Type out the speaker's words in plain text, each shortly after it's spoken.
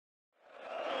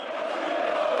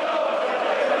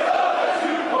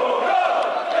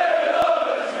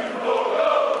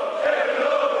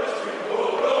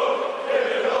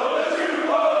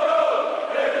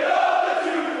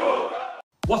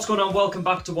going on? Welcome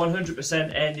back to 100%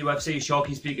 NUFC.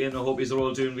 Sharky speaking. I hope you're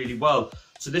all doing really well.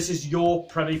 So this is your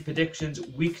Premier League predictions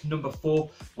week number 4,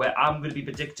 where I'm going to be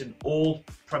predicting all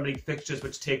Premier League fixtures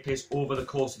which take place over the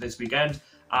course of this weekend.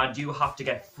 And you have to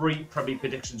get 3 Premier League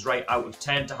predictions right out of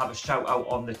 10 to have a shout out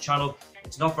on the channel.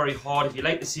 It's not very hard. If you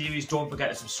like the series, don't forget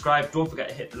to subscribe. Don't forget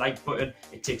to hit the like button.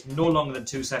 It takes no longer than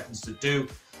 2 seconds to do.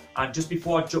 And just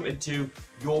before I jump into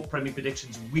your Premier League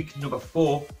predictions week number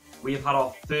 4, we have had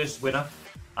our first winner,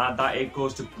 and that it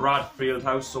goes to Brad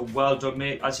Fieldhouse. So well done,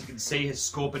 mate. As you can see, his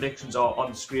score predictions are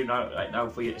on the screen right now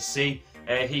for you to see.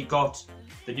 He got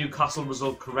the Newcastle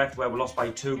result correct, where we lost by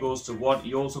 2-1.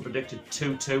 He also predicted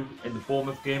 2-2 in the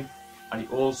Bournemouth game, and he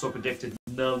also predicted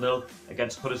 0-0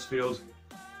 against Huddersfield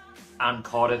and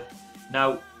Cardiff.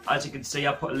 Now, as you can see,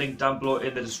 I put a link down below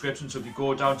in the description, so if you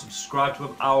go down to subscribe to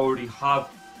him, I already have.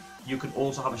 You can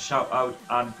also have a shout out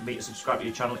and for me to subscribe to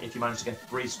your channel if you manage to get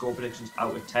 3 score predictions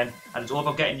out of 10. And it's all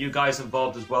about getting you guys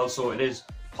involved as well, so it is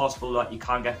possible that you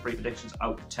can get 3 predictions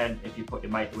out of 10 if you put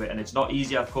your mind to it. And it's not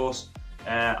easy, of course,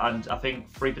 and I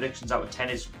think 3 predictions out of 10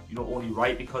 is only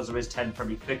right because there is 10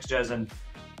 Premier League fixtures, and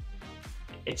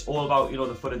it's all about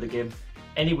the fun of the game.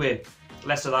 Anyway,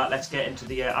 less of that, let's get into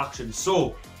the action.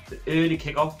 So the early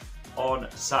kickoff on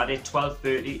Saturday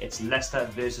 12:30, it's Leicester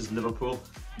versus Liverpool.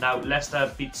 Now,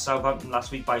 Leicester beat Southampton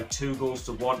last week by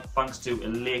 2-1 thanks to a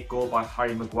late goal by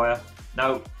Harry Maguire.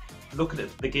 Now, looking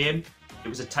at the game, it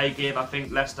was a tight game. I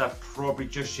think Leicester probably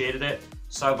just shaded it.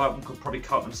 Southampton could probably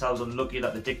count themselves unlucky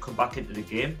that they did come back into the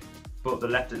game, but they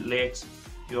left it late,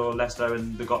 Leicester,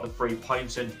 and they got the 3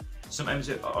 points. And sometimes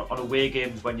on away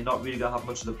games, when you're not really going to have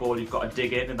much of the ball, you've got to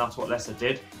dig in, and that's what Leicester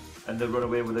did, and they run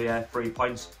away with the 3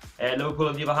 points. Liverpool,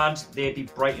 on the other hand, they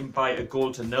beat Brighton by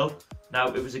 1-0. Now,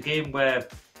 it was a game where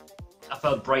I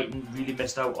felt Brighton really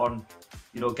missed out on,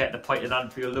 getting a point at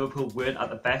Anfield. Liverpool weren't at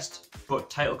the best, but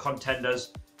title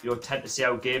contenders, tend to see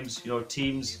out games.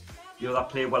 Teams, that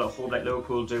play well at home like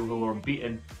Liverpool do, who are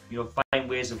unbeaten, find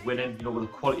ways of winning. With the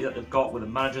quality that they've got, with the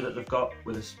manager that they've got,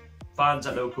 with the fans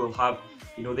that Liverpool have,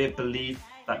 they believe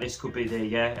that this could be their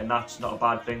year, and that's not a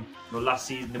bad thing. Last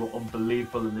season they were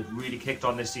unbelievable, and they've really kicked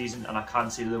on this season, and I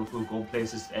can't see Liverpool going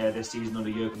places this season under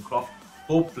Jurgen Klopp.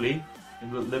 Hopefully,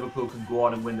 Liverpool can go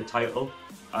on and win the title.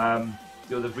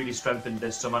 They've really strengthened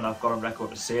this summer, and I've got on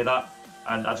record to say that.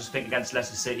 And I just think against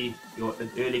Leicester City, an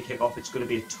early kick-off, it's going to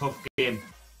be a tough game.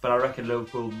 But I reckon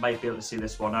Liverpool might be able to see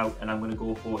this one out, and I'm going to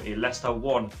go for a Leicester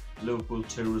 1, Liverpool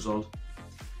 2 result.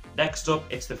 Next up,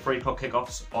 it's the 3 o'clock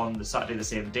kickoffs on the Saturday the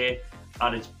same day,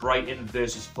 and it's Brighton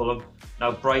versus Fulham.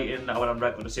 Now, Brighton, I went on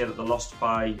record to say that they lost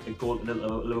by 1-0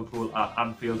 to Liverpool at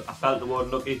Anfield. I felt they were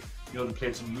unlucky. They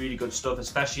played some really good stuff,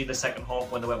 especially in the second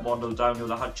half when they went 1-0 down.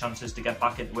 They had chances to get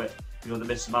back into it. They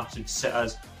missed some absolute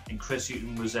sitters, and Chris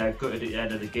Hughton was good at the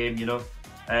end of the game.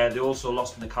 They also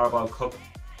lost in the Carabao Cup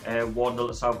 1-0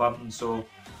 to Southampton, so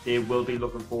they will be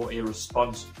looking for a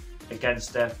response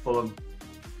against Fulham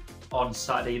on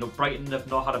Saturday. Brighton have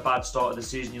not had a bad start of the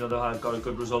season. They have got a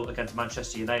good result against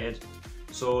Manchester United,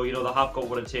 so they have got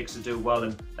what it takes to do well.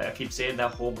 And like I keep saying, their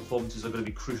home performances are going to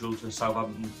be crucial to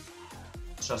Southampton,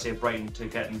 should I say, Brighton, to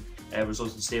getting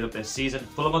results and staying up this season.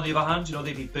 Fulham, on the other hand,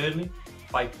 they beat Burnley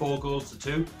by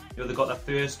 4-2. They got their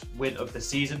first win of the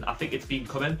season. I think it's been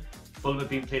coming. Fulham have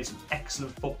been playing some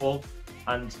excellent football,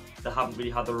 and they haven't really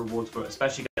had the rewards for it,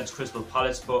 especially against Crystal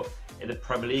Palace. But in the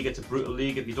Premier League, it's a brutal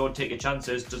league. If you don't take your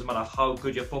chances, doesn't matter how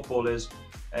good your football is,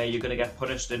 you're going to get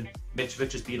punished. And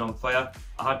Mitrovic has been on fire.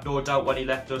 I had no doubt when he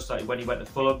left us, that when he went to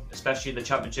Fulham, especially in the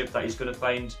Championship, that he's going to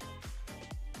find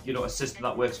a system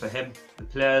that works for him. The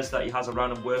players that he has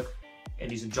around him work,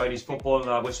 and he's enjoyed his football, and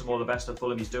I wish him all the best at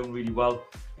Fulham. He's doing really well.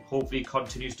 Hopefully he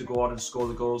continues to go on and score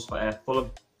the goals for Fulham.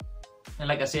 And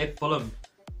like I say, Fulham,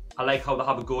 I like how they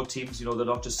have a go teams. They're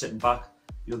not just sitting back.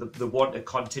 They want to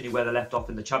continue where they left off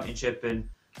in the Championship, and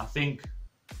I think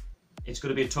it's going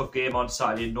to be a tough game on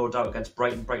Saturday, no doubt, against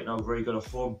Brighton. Brighton are very good at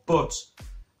home, but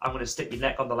I'm going to stick my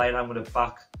neck on the line. I'm going to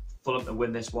back Fulham to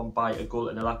win this one by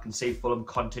 1-0. I can see Fulham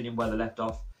continuing where they left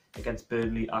off against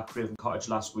Burnley at Craven Cottage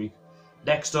last week.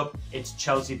 Next up, it's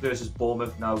Chelsea versus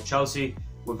Bournemouth. Now, Chelsea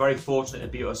were very fortunate to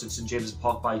beat us at St James's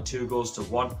Park by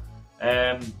 2-1.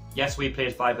 Yes, we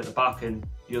played 5 at the back, and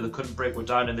they couldn't break one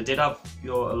down, and they did have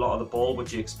a lot of the ball,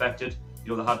 which you expected.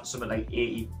 They had something like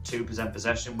 82%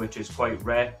 possession, which is quite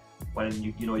rare when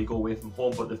you go away from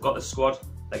home. But they've got the squad,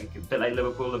 like a bit like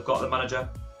Liverpool. They've got the manager.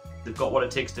 They've got what it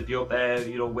takes to be up there,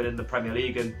 winning the Premier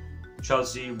League, and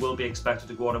Chelsea will be expected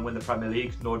to go on and win the Premier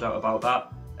League, no doubt about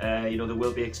that. They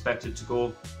will be expected to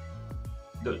go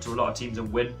to a lot of teams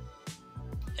and win.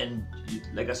 And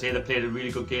like I say, they played a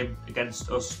really good game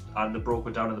against us and they broke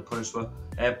it down in the punished were.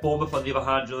 Bournemouth, on the other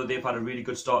hand, you know, they've had a really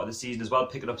good start of the season as well,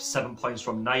 picking up 7 points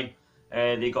from 9.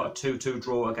 They got a 2-2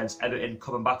 draw against Everton,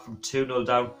 coming back from 2-0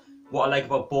 down. What I like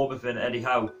about Bournemouth and Eddie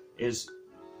Howe is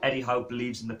Eddie Howe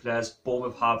believes in the players.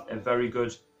 Bournemouth have a very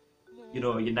good, you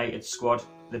know, united squad.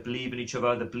 They believe in each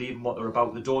other, they believe in what they're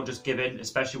about. They don't just give in,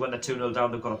 especially when they're 2-0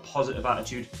 down. They've got a positive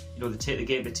attitude. You know, they take the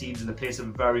game to teams and they play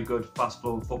some very good,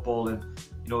 fast-flowing football. And,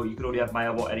 you know, you can only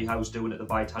admire what Eddie Howe's doing at the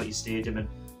Vitality Stadium. And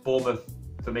Bournemouth,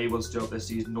 for me, will stay up this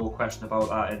season, no question about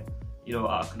that. And, you know,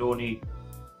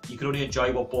 you can only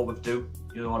enjoy what Bournemouth do,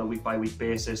 you know, on a week-by-week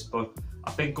basis. But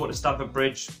I think going to Stamford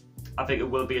Bridge, I think it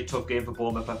will be a tough game for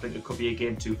Bournemouth. I think it could be a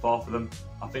game too far for them.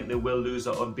 I think they will lose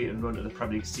their unbeaten run in the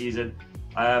Premier League season.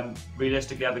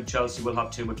 Realistically, I think Chelsea will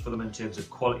have too much for them in terms of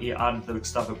quality, and at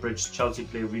Stamford Bridge, Chelsea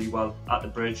play really well at the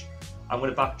Bridge. I'm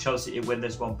going to back Chelsea to win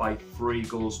this one by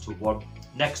 3-1.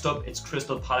 Next up, it's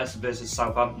Crystal Palace versus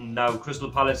Southampton. Now, Crystal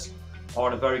Palace are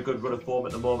on a very good run of form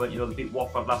at the moment. You know, they beat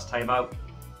Watford last time out,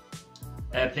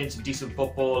 playing some decent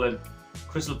football, and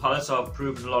Crystal Palace are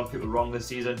proving a lot of people wrong this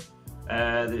season.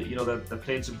 You know, they're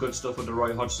playing some good stuff under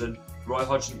Roy Hodgson. Roy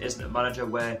Hodgson isn't a manager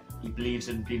where he believes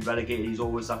in being relegated. He's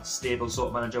always that stable sort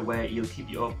of manager where he'll keep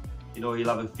you up. You know, he'll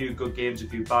have a few good games, a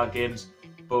few bad games,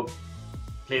 but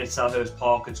playing at Selhurst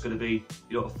Park, it's going to be,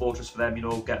 you know, a fortress for them. You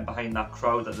know, getting behind that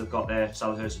crowd that they've got there,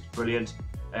 Selhurst is brilliant.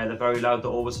 They're very loud.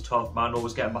 They're always a 12th man,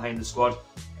 always getting behind the squad,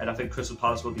 and I think Crystal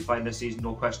Palace will be fine this season,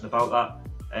 no question about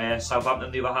that. Southampton,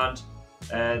 on the other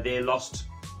hand, they lost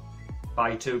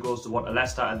by 2-1 to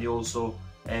Leicester, and they also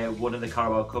won in the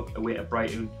Carabao Cup away at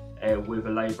Brighton with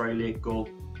a very late goal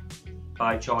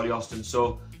by Charlie Austin.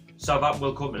 So Southampton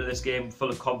will come into this game full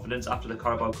of confidence after the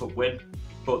Carabao Cup win,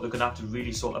 but they're going to have to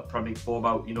really sort of Premier League form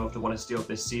out, you know, if they want to stay up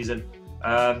this season.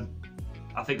 I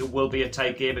think it will be a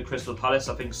tight game at Crystal Palace.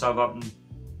 I think Southampton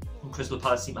and Crystal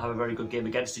Palace seem to have a very good game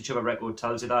against each other. Record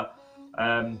tells you that.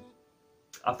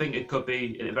 I think it could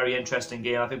be a very interesting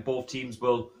game. I think both teams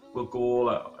will go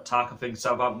attack. I think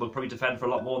Southampton will probably defend for a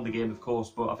lot more in the game, of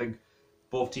course, but I think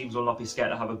both teams will not be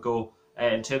scared to have a go.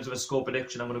 In terms of a score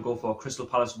prediction, I'm going to go for Crystal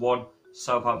Palace 1,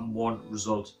 Southampton 1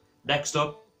 result. Next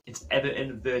up, it's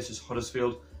Everton versus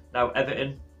Huddersfield. Now,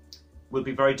 Everton will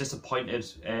be very disappointed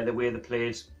the way they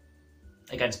played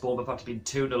against Bournemouth after being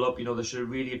 2-0 up. You know, they should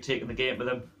really have taken the game to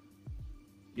them.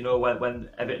 You know, when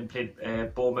Everton played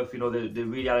Bournemouth, you know, they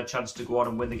really had a chance to go on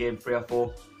and win the game 3 or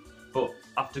 4. But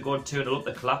after going 2-0 up,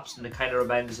 they collapsed, and it kind of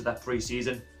reminds us of that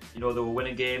pre-season. You know, they were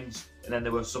winning games, and then they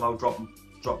were somehow dropping,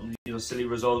 you know, silly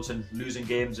results and losing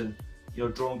games, and, you know,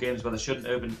 drawing games where they shouldn't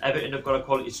have. And Everton have got a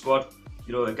quality squad,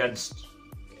 you know, against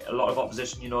a lot of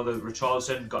opposition. You know, the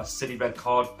Richarlison got a silly red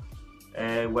card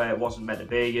where it wasn't meant to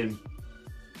be, and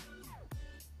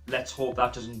let's hope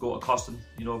that doesn't go to cost him,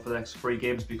 you know, for the next 3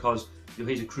 games, because, you know,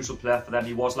 he's a crucial player for them.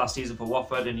 He was last season for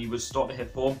Watford, and he was starting to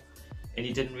hit form, and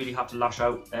he didn't really have to lash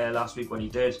out last week when he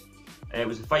did. It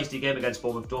was a feisty game against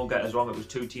Bournemouth, don't get us wrong. It was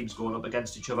 2 teams going up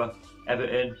against each other.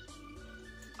 Everton,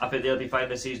 I think they'll be fine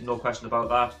this season, no question about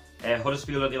that.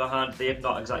 Huddersfield, on the other hand, they have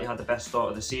not exactly had the best start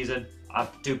of the season. I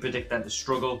do predict them to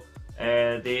struggle.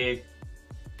 They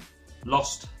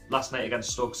lost last night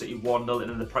against Stoke City 1-0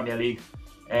 in the Premier League.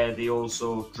 They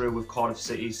also drew with Cardiff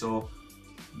City, so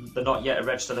they're not yet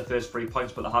registered the first 3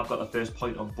 points, but they have got the first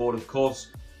point on board, of course.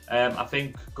 I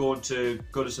think going to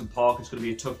Goodison Park, it's going to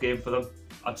be a tough game for them.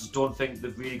 I just don't think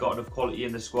they've really got enough quality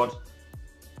in the squad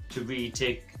to really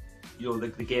take, you know,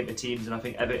 the game to teams. And I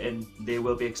think Everton, they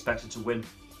will be expected to win,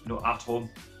 you know, at home.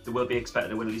 They will be expected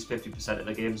to win at least 50% of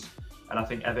the games. And I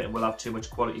think Everton will have too much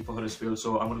quality for Huddersfield.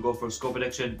 So I'm going to go for a score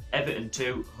prediction: Everton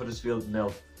 2, Huddersfield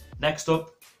 0. Next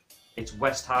up, it's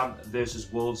West Ham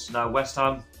versus Wolves. Now, West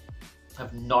Ham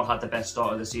have not had the best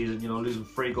start of the season. You know, losing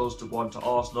 3-1 to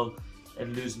Arsenal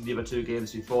and losing the other 2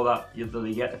 games before that. They're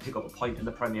yet to pick up a point in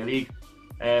the Premier League.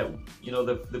 You know,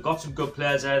 they've got some good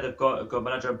players there. They've got a good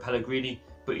manager in Pellegrini,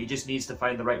 but he just needs to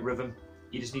find the right rhythm.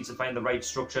 He just needs to find the right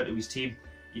structure to his team.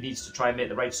 He needs to try and make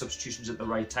the right substitutions at the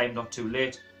right time, not too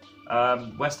late.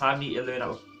 West Ham need to learn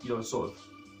how, you know, sort of,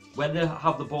 when they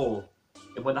have the ball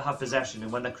and when they have possession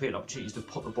and when they're creating opportunities to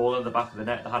put the ball in the back of the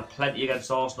net. They had plenty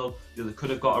against Arsenal. You know, they could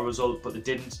have got a result, but they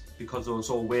didn't, because they were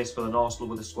so wasteful, and Arsenal,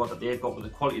 with the squad that they've got, with the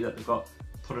quality that they've got,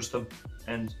 punished them,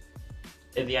 and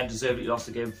in the end deservedly lost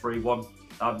the game 3-1.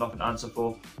 I had nothing to answer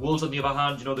for. Wolves, on the other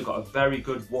hand, you know, they got a very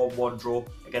good 1-1 draw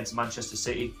against Manchester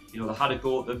City. You know, they had a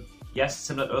go at them. Yes,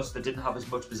 similar to us, they didn't have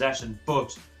as much possession,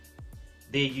 but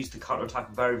they used the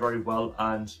counter-attack very, very well.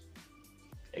 And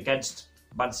against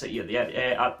Man City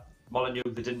at Molineux,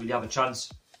 they didn't really have a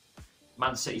chance.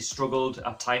 Man City struggled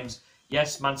at times.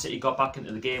 Yes, Man City got back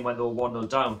into the game when they were 1-0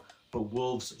 down, but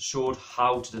Wolves showed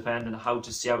how to defend and how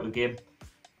to see out the game.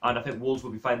 And I think Wolves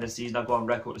will be fine this season. I'll go on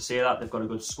record to say that. They've got a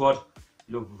good squad.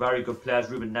 You know, very good players,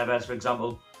 Ruben Neves, for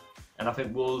example. And I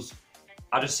think Wolves,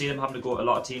 I just see them having to go to a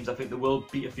lot of teams. I think they will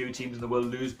beat a few teams and they will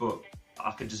lose, but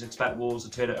I can just expect Wolves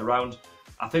to turn it around.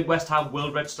 I think West Ham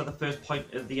will register the first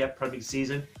point of the Premier League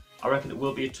season. I reckon it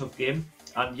will be a tough game.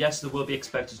 And yes, they will be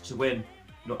expected to win,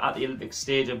 you know, at the Olympic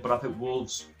Stadium, but I think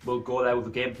Wolves will go there with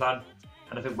a game plan.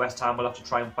 And I think West Ham will have to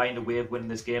try and find a way of winning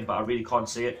this game, but I really can't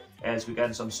see it this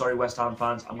weekend. So I'm sorry, West Ham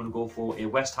fans. I'm going to go for a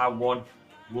West Ham 1,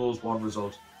 Wolves 1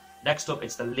 result. Next up,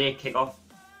 it's the late kickoff,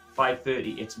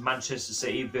 5:30. It's Manchester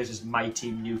City versus my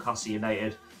team, Newcastle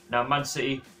United. Now, Man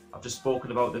City, I've just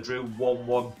spoken about, they drew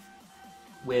 1-1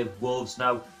 with Wolves.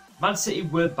 Now, Man City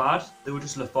were bad. They were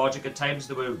just lethargic at times.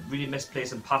 They were really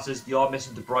misplacing passes. They are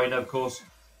missing De Bruyne, of course.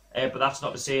 But that's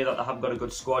not to say that they haven't got a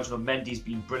good squad. You know, Mendy's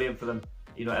been brilliant for them,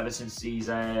 you know, ever since he's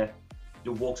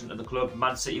walked into the club.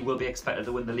 Man City will be expected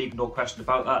to win the league, no question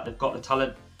about that. They've got the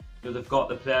talent. You know, they've got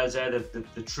the players there,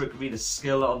 the trickery, the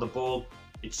skill on the ball.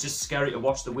 It's just scary to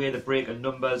watch the way they break in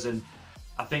numbers. And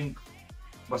I think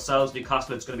ourselves,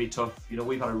 Newcastle, it's going to be tough. You know,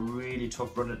 we've had a really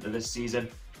tough run into this season.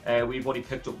 We've only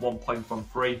picked up 1 point from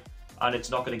 3, and it's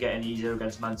not going to get any easier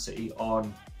against Man City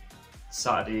on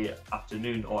Saturday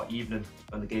afternoon or evening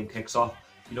when the game kicks off.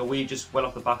 You know, we just went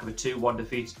off the back of a 2-1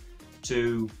 defeat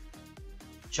to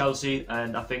Chelsea,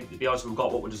 and I think, to be honest, we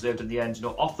got what we deserved in the end. You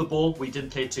know, off the ball, we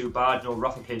didn't play too bad. You know,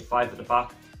 Rafa played 5 at the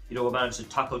back. You know, we managed to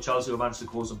tackle Chelsea, we managed to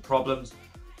cause some problems.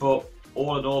 But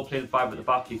all in all, playing 5 at the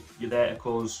back, you're there to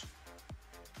cause,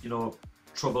 you know,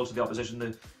 trouble to the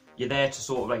opposition. You're there to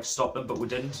sort of like stop them, but we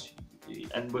didn't.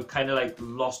 And we've kind of like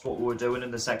lost what we were doing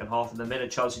in the second half. And the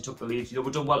minute Chelsea took the lead, you know,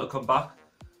 we've done well to come back,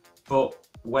 but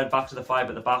we went back to the 5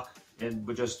 at the back, and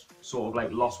we just sort of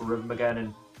like lost our rhythm again.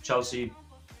 And Chelsea,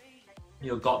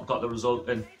 you know, got the result.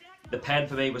 And the pen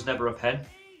for me was never a pen.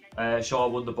 Shaw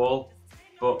won the ball,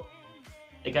 but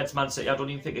against Man City, I don't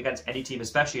even think against any team,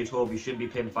 especially at home, you shouldn't be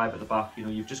playing 5 at the back. You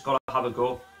know, you've just got to have a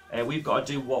go. We've got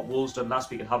to do what Wolves done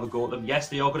last week and have a go at them. Yes,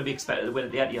 they are going to be expected to win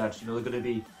at the Etihad. You know, they're going to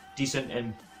be decent,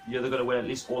 and you know, they're going to win at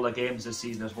least all their games this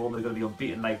season at home. They're going to be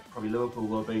unbeaten, like probably Liverpool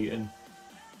will be. And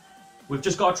we've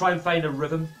just got to try and find a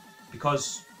rhythm,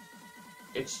 because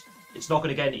it's not going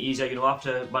to get any easier. You know,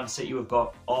 after Man City, we've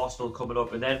got Arsenal coming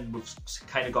up, and then we've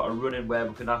kind of got a run in where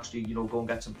we can actually, you know, go and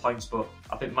get some points. But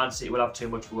I think Man City will have too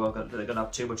much work. They're going to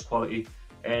have too much quality,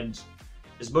 and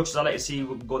as much as I like to see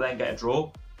we can go there and get a draw,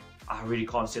 I really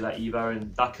can't see that either,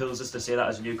 and that kills us to say that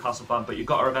as a Newcastle fan. But you've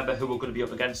got to remember who we're going to be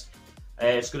up against.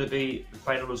 It's going to be the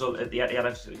final result at the Etihad.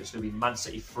 It's going to be Man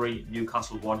City 3,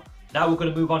 Newcastle 1. Now we're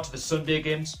going to move on to the Sunday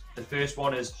games. The first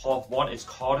one is 1:30. It's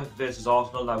Cardiff versus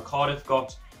Arsenal. Now Cardiff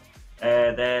got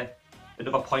their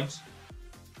another point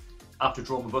after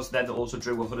drawing with us. Then they also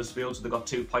drew with Huddersfield, so they got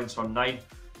 2 points from 9.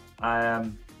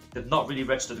 They've not really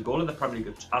registered a goal in the Premier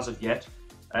League as of yet.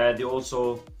 They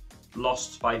also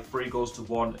lost by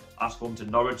 3-1 at home to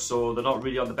Norwich, so they're not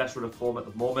really on the best run of form at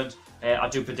the moment. I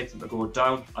do predict them to go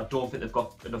down. I don't think they've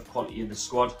got enough quality in the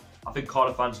squad. I think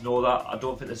Cardiff fans know that. I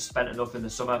don't think they've spent enough in the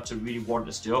summer to really want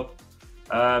to stay up.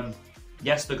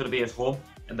 Yes, they're going to be at home,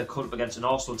 and they're coming up against an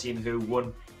Arsenal team who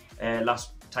won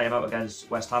last time out against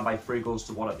West Ham by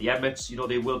 3-1 at the Emirates. You know,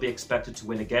 they will be expected to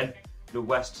win again. You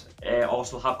know,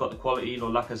 Arsenal have got the quality. You know,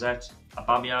 Lacazette,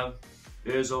 Aubameyang,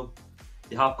 Ozil.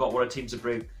 They have got what a team to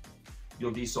break, you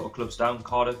know, these sort of clubs down.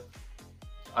 Cardiff.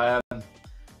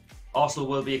 Arsenal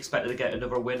will be expected to get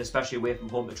another win, especially away from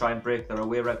home, to try and break their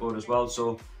away record as well.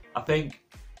 So I think,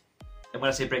 and when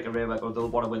I say break away record, they'll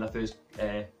want to win their first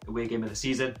away game of the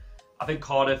season. I think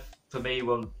Cardiff, for me,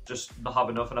 will just not have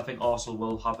enough, and I think Arsenal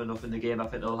will have enough in the game. I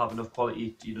think they'll have enough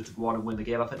quality, you know, to go on and win the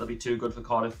game. I think they'll be too good for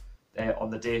Cardiff on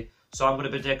the day. So I'm going to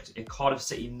predict a Cardiff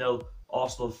City 0,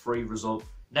 Arsenal 3 result.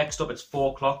 Next up, it's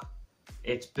 4 o'clock.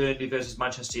 It's Burnley versus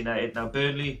Manchester United. Now,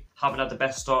 Burnley haven't had the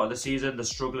best start of the season. They're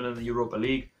struggling in the Europa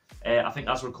League. I think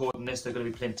as we're recording this, they're going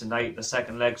to be playing tonight, the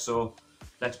second leg. So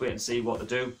let's wait and see what they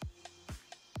do.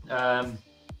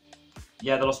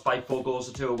 Yeah, they lost by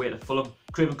 4-2 away to Fulham.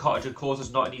 Craven Cottage, of course,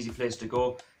 is not an easy place to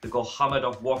go. They got hammered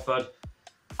off Watford.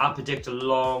 I predict a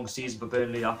long season for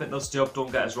Burnley. I think they'll stay up,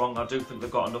 don't get us wrong. I do think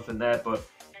they've got enough in there, but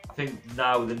I think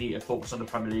now they need to focus on the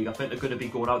Premier League. I think they're going to be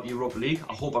going out the Europa League.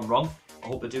 I hope I'm wrong. I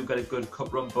hope they do get a good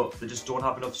cup run, but they just don't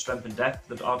have enough strength and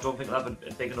depth. I don't think they'll have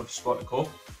a big enough squad to cope.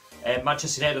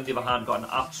 Manchester United, on the other hand, got an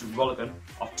absolute rollicking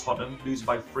off Tottenham, losing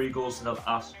by 3-0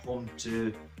 at home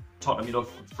to Tottenham. You know,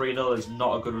 3-0 is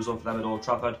not a good result for them at Old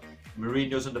Trafford.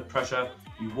 Mourinho's under pressure.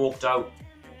 He walked out,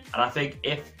 and I think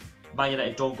if Man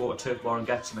United don't go to Turf Moor and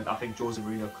get something, I think Jose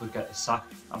Mourinho could get the sack.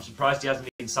 I'm surprised he hasn't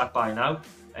been sacked by now.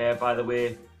 By the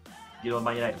way, you know,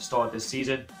 Man United have started this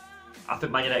season. I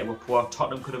think Man United were poor.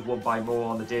 Tottenham could have won by more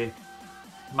on the day.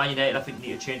 Man United, I think,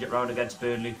 need to change it around against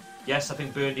Burnley. Yes, I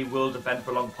think Burnley will defend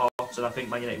for long parts, and I think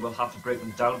Man United will have to break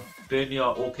them down. Burnley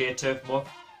are okay at Turf Moor,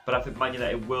 but I think Man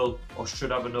United will or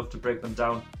should have enough to break them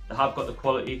down. They have got the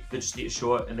quality, they just need to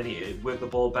show it, and they need to work the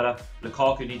ball better.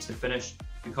 Lukaku needs to finish,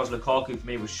 because Lukaku for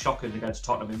me was shocking against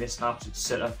Tottenham. He missed an absolute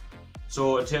sitter.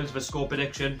 So in terms of a score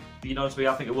prediction, being honest with you,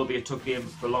 I think it will be a tough game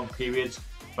for long periods,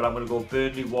 but I'm going to go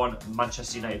Burnley 1,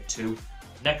 Manchester United 2.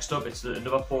 Next up, it's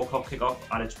another 4 o'clock kick-off,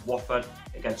 and it's Watford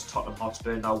against Tottenham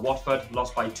Hotspur. Now, Watford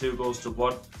lost by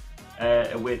 2-1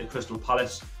 away to Crystal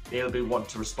Palace. They'll be wanting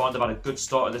to respond. They've had a good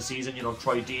start of the season. You know,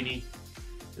 Troy Deeney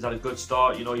has had a good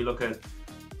start. You know, you look at,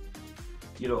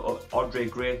 you know, Andre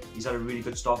Gray. He's had a really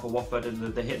good start for Watford,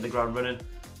 and they're hitting the ground running.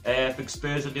 I think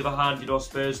Spurs, on the other hand, you know,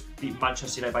 Spurs beat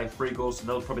Manchester United by 3 goals, and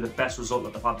that's probably the best result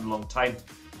that they've had in a long time.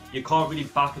 You can't really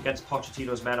back against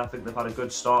Pochettino's men. I think they've had a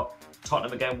good start.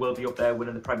 Tottenham again will be up there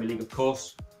winning the Premier League, of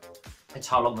course. It's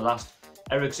how long they last.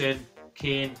 Eriksen,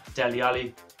 Kane, Dele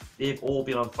Alli, they've all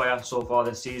been on fire so far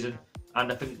this season,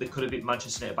 and I think they could have beat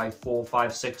Manchester United by 4,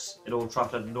 5, 6 at Old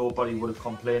Trafford. Nobody would have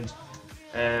complained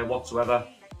whatsoever.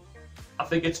 I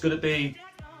think it's going to be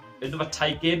another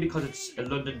tight game because it's a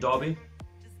London derby.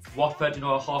 Watford, you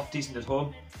know, are half decent at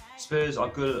home. Spurs are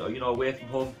good, you know, away from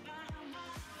home.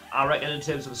 I reckon in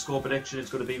terms of a score prediction, it's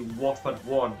going to be Watford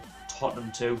 1,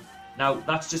 Tottenham 2. Now,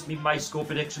 that's just my score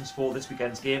predictions for this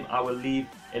weekend's game. I will leave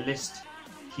a list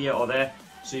here or there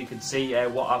so you can see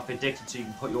what I've predicted, so you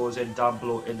can put yours in down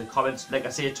below in the comments. Like I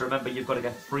say, to remember, you've got to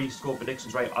get 3 score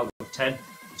predictions right out of 10.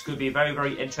 It's going to be a very,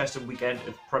 very interesting weekend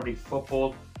of Premier League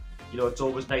football. You know, it's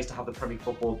always nice to have the Premier League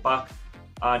football back.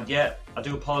 And yeah, I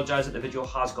do apologise that the video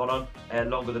has gone on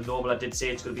longer than normal. I did say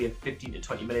it's going to be a 15 to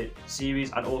 20 minute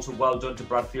series, and also well done to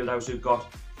Brad Fieldhouse, who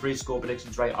got 3 score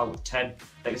predictions right out of 10.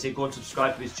 Like I say, go and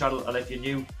subscribe to his channel, and if you're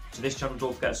new to this channel,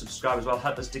 don't forget to subscribe as well.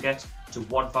 Help us to get to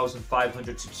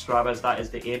 1,500 subscribers. That is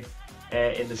the aim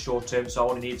in the short term, so I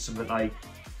only need something like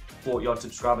 40 odd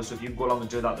subscribers. So if you can go along and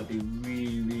do that, that'd be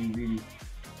really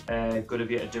good of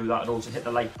you to do that, and also hit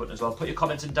the like button as well. Put your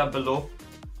comments in down below,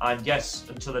 and yes,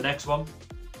 until the next one,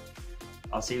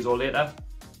 I'll see you all later.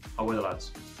 Away the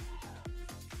lads.